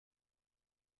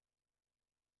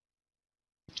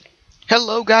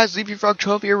Hello guys, Leafy Frog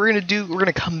 12 here. We're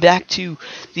gonna come back to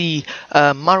the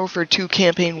Modern Warfare 2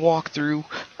 campaign walkthrough,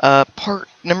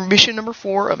 mission number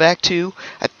 4 of Act 2.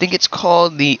 I think it's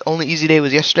called The Only Easy Day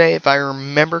Was Yesterday, if I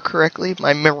remember correctly. If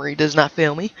my memory does not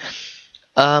fail me.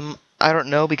 I don't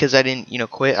know because I didn't,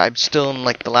 quit. I'm still in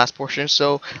like the last portion.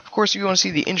 So, of course, if you want to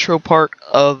see the intro part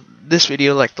of this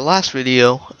video, like the last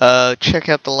video, check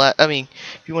out the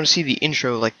if you want to see the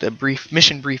intro, like the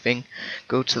mission briefing,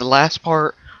 go to the last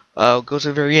part. Go to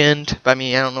the very end. I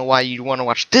don't know why you'd want to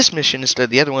watch this mission instead of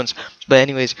the other ones. But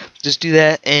anyways, just do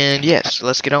that. And yes,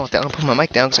 let's get on with that. I'm going to put my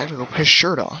mic down because I have to go put a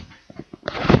shirt on.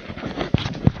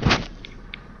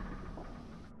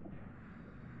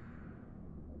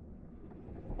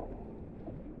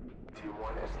 Team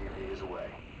 1 SDV is away.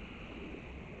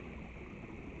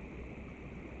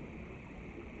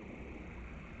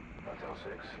 Hotel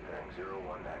 6, bearing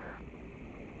 019er.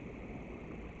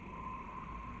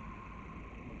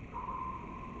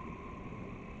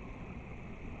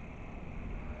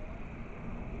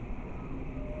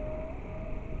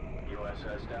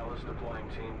 USS Dallas deploying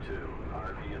Team 2.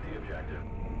 RV at the objective.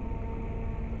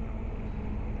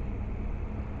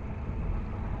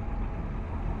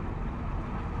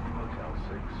 Hotel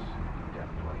 6,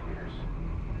 depth 20 meters.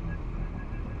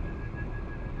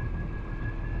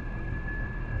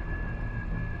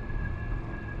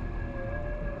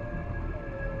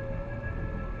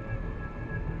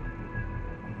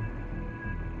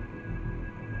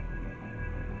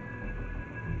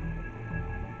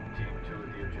 Team 2 at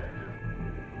the objective.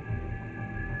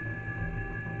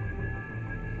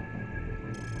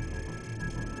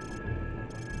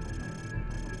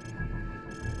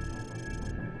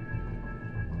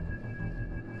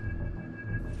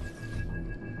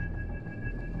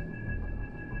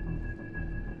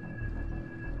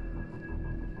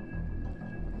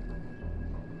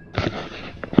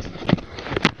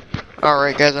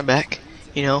 Alright guys, I'm back.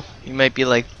 You might be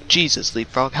like, Jesus,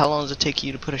 Leapfrog, how long does it take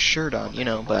you to put a shirt on?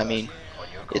 But I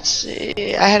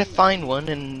had to find one,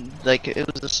 and like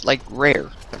it was just like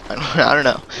rare. I don't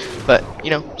know, but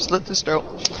slit this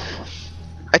throat.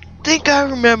 I think I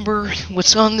remember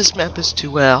what's on this map is too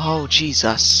well. Oh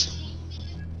Jesus!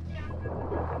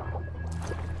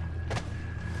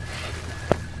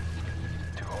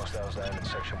 Two hostiles land in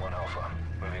Section 1 Alpha.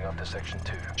 Moving up to Section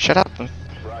 2. Shut up!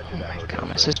 Oh my God,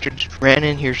 my sister just ran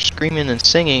in here screaming and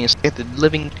singing and scared the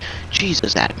living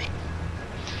Jesus out of me.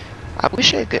 I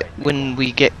wish I could, when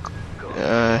we get,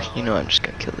 I'm just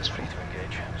gonna kill this thing.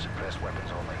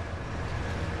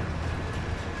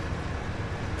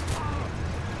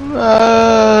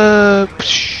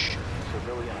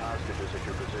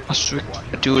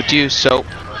 I'll do it to you, so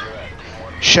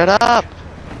shut up!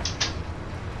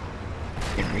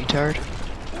 You retard.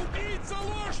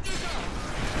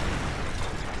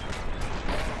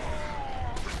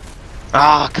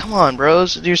 Ah, come on,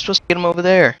 bros. You're supposed to get him over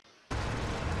there.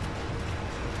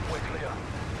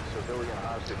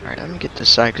 Alright, let me get this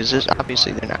side, because this,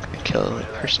 obviously they're not going to kill the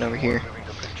person over here.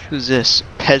 Who's this?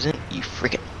 Peasant? You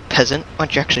freaking peasant? Why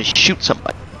don't you actually shoot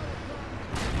somebody?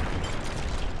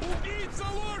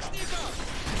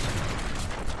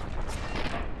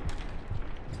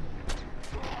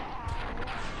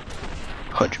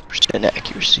 %,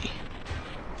 accuracy.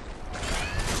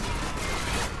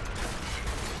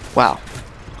 Wow,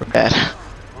 we're bad. At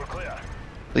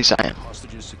least I am.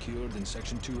 Hostages secured in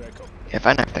Section 2 Echo. Yeah, if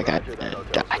I knock that guy, I'm gonna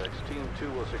die. Team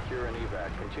 2 will secure an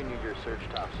evac. Continue your search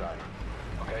topside.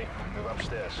 Okay, move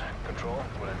upstairs. Control,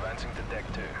 we're advancing to deck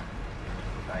 2.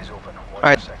 Eyes open.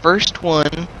 Alright, first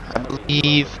one, I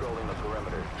believe.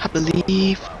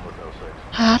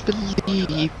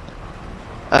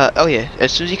 Oh yeah,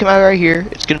 as soon as you come out right here,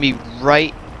 it's gonna be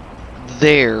right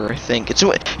there, I think. It's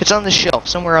on the shelf,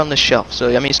 somewhere on the shelf. So,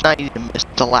 it's not easy to miss.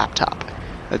 It's a laptop.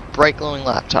 A bright glowing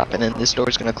laptop, and then this door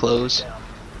is gonna close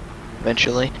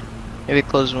eventually. Maybe it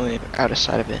closes when we're out of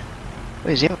sight of it.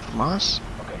 Wait, is he have a moss?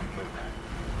 Okay, move.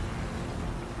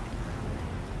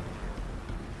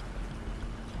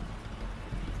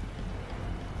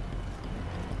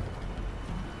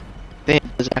 Then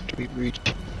it does after we reach.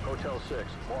 Hotel 6,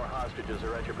 more hostages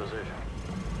are at your position.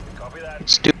 Copy that.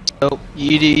 Let's do it. Oh,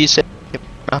 you said.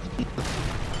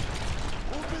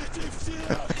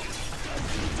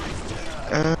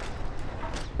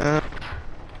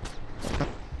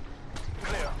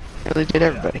 Really did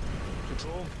everybody.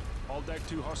 Control, all deck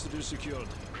 2 hostages secured.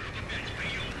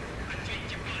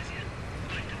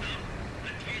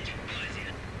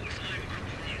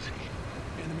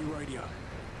 Enemy radio.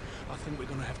 I think we're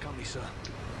gonna have company, sir.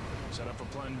 Set up for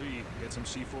plan B. Get some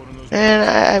C4 in those. And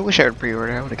I wish I would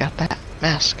pre-order. I would have got that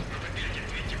mask.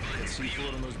 Let's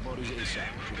C4 on those bodies ASAP.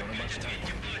 We don't have much time.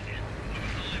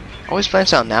 Always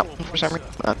plans on that one for some reason.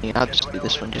 I mean, I'll just do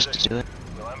this one just to do it.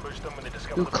 We'll ambush them when they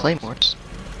discover Ooh, the boats. claymores.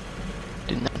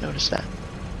 Did not notice that.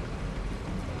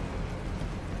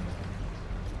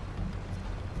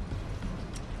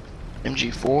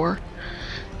 MG4.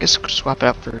 Guess swap it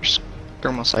out for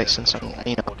thermal sight since I'm,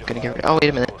 you know, gonna get rid. Oh, wait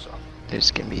a minute.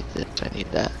 There's gonna be this. I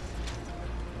need that.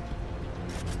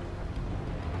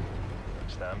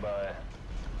 Stand by.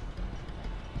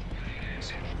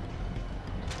 Stand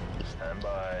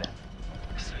by.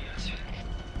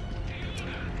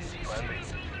 Plan B.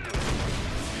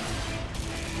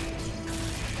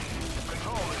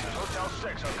 Control, this is Hotel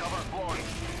 6. Our cover is blowing.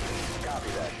 Copy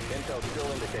that. Intel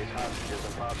still indicates hostages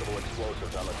and possible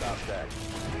explosives on the top deck.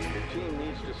 Your team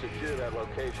needs to secure that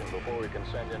location before we can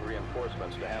send in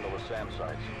reinforcements to handle the SAM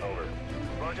sites. Over.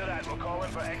 Roger that. We'll call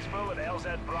in for Expo and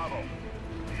LZ Bravo.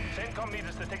 CENTCOM needs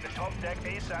us to take the top deck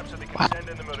ASAP so they can Wow, send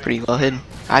in the Marines. pretty well hidden.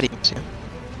 I didn't even see him.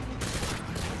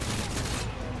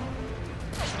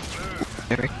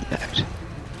 Direct impact.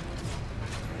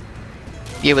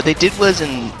 Yeah, what they did was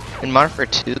in Modern Warfare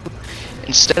 2,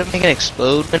 instead of making it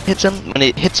explode when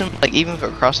it hits him, like even if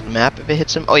across the map, if it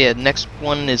hits him. Oh yeah, the next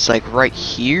one is like right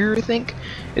here, I think.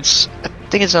 I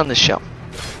think it's on the shelf.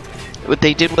 What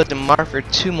they did was in Modern Warfare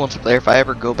 2 multiplayer, if I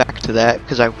ever go back to that,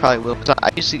 because I probably will, because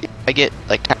I get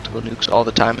like tactical nukes all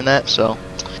the time in that, so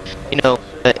you know,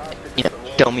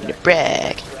 don't mean to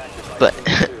brag, but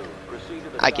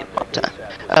I get it all the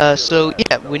time. So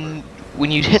yeah, when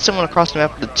you hit someone across the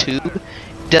map with a tube, it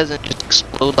doesn't just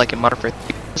explode like in Modern Warfare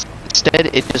 3. Instead,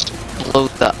 it just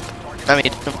blows up. I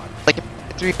mean, like in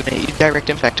 3, when you direct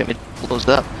impact him, it blows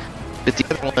up. But the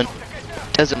other one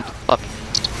doesn't blow up.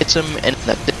 It hits him and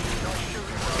that's it.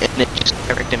 And it just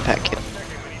direct impact kills.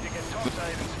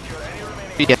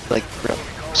 You have to like real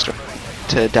start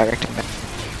to direct impact.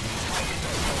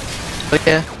 But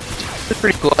yeah, it's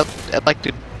pretty cool. I like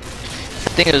to. I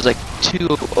think it was like 2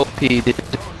 OP. Dude.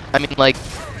 I mean, like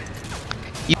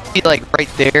you'd be like right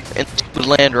there, and it would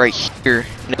land right here,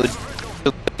 and it would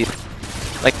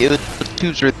like the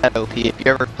tubes were that OP. If you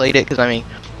ever played it, because I mean,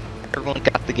 everyone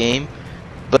got the game,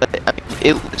 but I mean,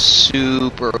 it was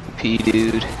super OP,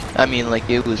 dude. I mean, like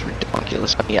it was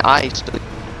ridiculous. I mean, I still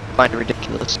find it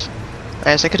ridiculous. I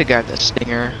guess I could have grabbed that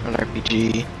Stinger on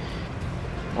RPG.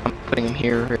 Well, I'm putting him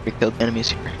here, or we killed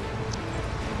enemies here.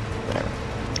 Whatever.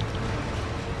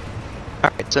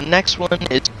 Alright, so next one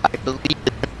is, I believe,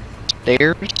 the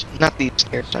stairs. Not these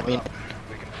stairs, I mean.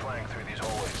 We can flank through these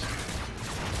hallways.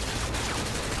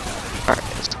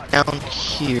 Alright, it's down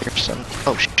here. Some.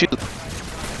 Oh, shoot.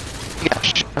 Yeah,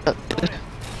 shut up, dude.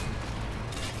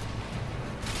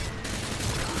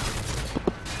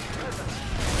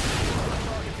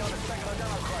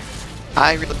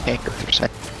 I really can't go through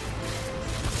sight.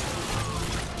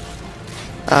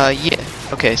 Yeah.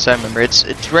 Okay, so I remember.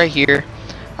 It's right here.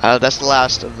 That's the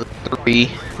last of the 3.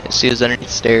 See, it's underneath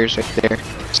the stairs right there.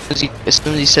 As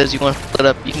soon as he says you want to split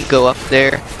up, you can go up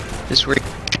there. This is where your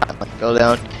shot like fell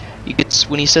down. You get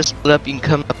when he says split up, you can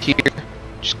come up here,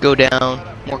 just go down.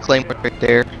 More claymores right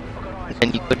there, and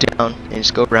then you go down and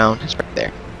just go around. It's right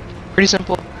there. Pretty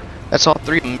simple. That's all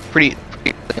 3 of them. Pretty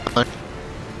fun.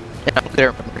 And I'm good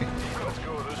at remembering.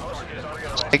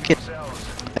 So I get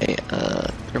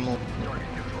a thermal.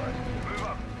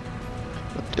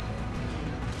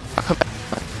 I'll come back.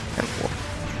 M4.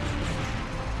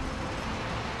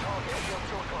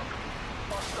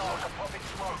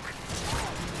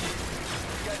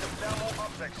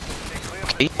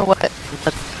 Okay, you know what?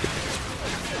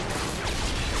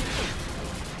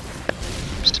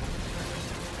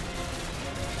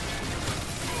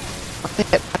 I think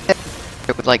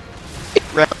it was like 8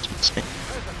 rounds missing.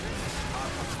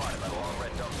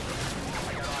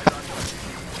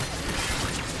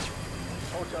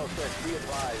 Hotel 6, be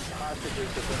advised, hostages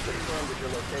have been confirmed at your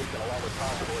location along with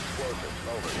possible explosives.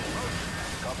 Over.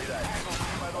 Copy that.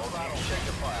 All teams, check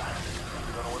the fire.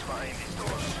 We don't know what's behind these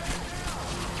doors.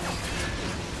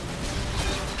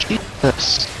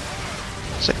 Jesus.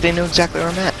 It's like they know exactly where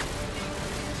I'm at.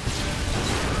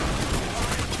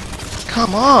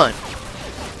 Come on! I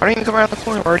don't even come around the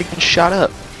corner, I've already been shot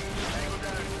up.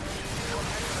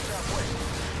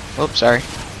 Oops, sorry.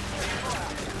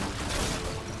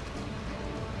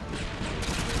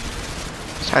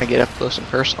 Just trying to get up close and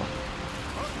personal.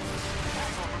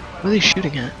 What are they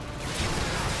shooting at?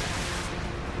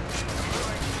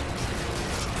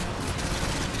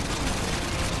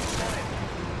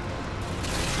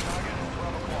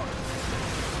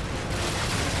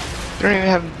 They don't even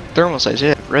have thermal sights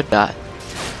yet. Red dot.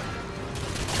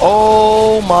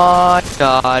 Oh my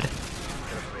god.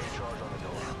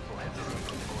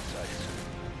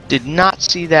 Did not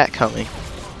see that coming.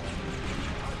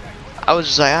 I was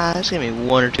just like, ah, that's gonna be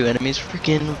 1 or 2 enemies.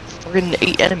 Freaking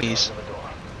 8 enemies.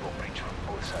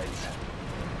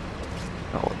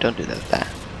 Oh, don't do that.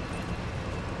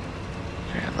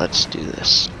 Alright, let's do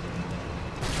this.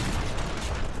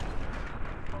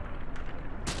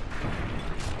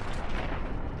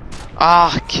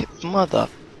 Ah, mother.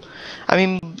 I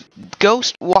mean,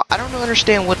 Ghost. Well, I don't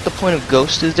understand what the point of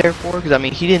Ghost is there for. Because I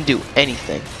mean, he didn't do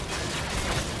anything.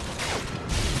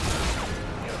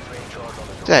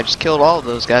 I just killed all of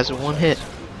those guys in 1 hit,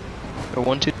 or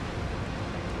 1, 2.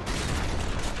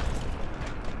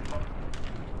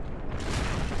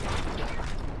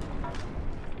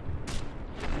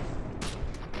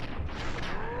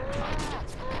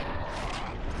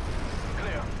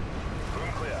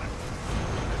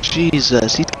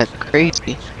 Jesus, he's got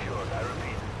crazy.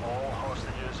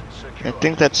 I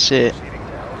think that's it.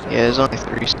 Yeah, there's only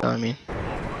 3, so I mean.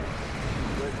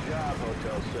 Good job,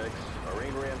 Hotel 6.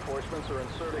 Marine reinforcements are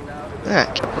inserting now to the Ah,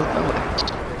 keep both my weapons.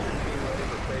 team ready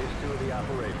for phase 2 of the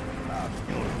operation.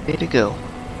 Out. Way to go.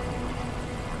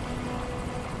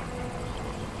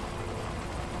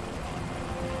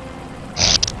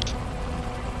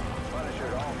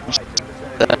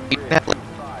 You have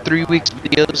like 3 weeks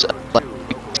videos of like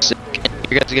sick,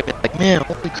 and you guys are gonna be like, man,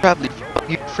 holy crap,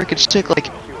 you're freaking sick like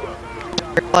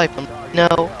your life. I'm like,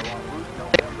 no,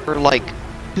 for like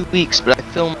 2 weeks, but I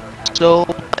filmed so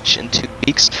much in 2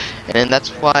 weeks, and that's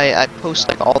why I post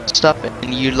like all the stuff,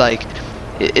 and you like,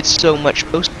 it's so much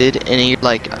posted, and you're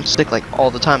like, I'm sick like all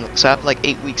the time. So I have like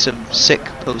 8 weeks of sick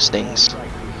postings.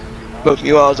 But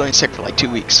meanwhile, I was only sick for like 2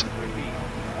 weeks.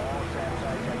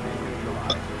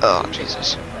 Oh,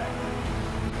 Jesus.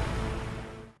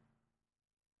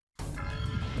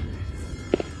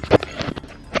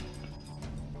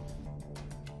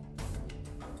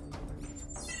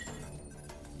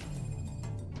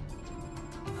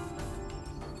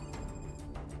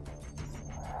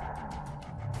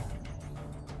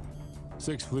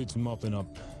 Sixth Fleet's mopping up.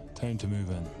 Time to move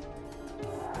in.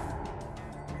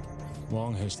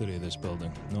 Long history of this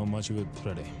building. Not much of it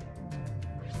pretty.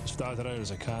 It started out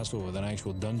as a castle with an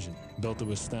actual dungeon, built to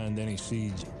withstand any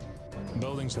siege. The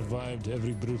building survived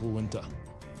every brutal winter.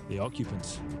 The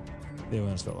occupants, they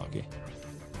weren't so lucky.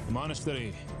 The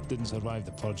monastery didn't survive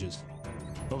the purges.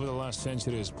 Over the last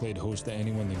century, it's played host to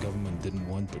anyone the government didn't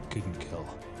want but couldn't kill.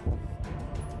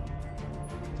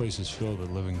 The place is filled with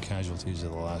living casualties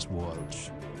of the last war,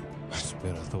 which I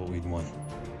swear I thought we'd won.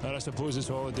 And I suppose it's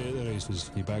all a day of the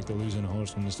races. You back the losing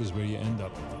horse, and this is where you end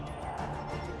up.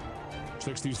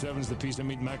 627's the piece of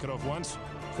meat Makarov wants,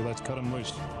 so let's cut him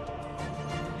loose.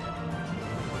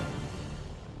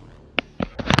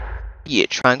 Yeah,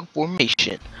 triangle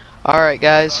formation. Alright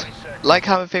guys, like,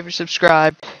 comment, favorite,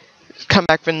 subscribe, come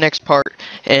back for the next part,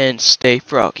 and stay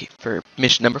froggy for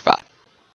mission number 5.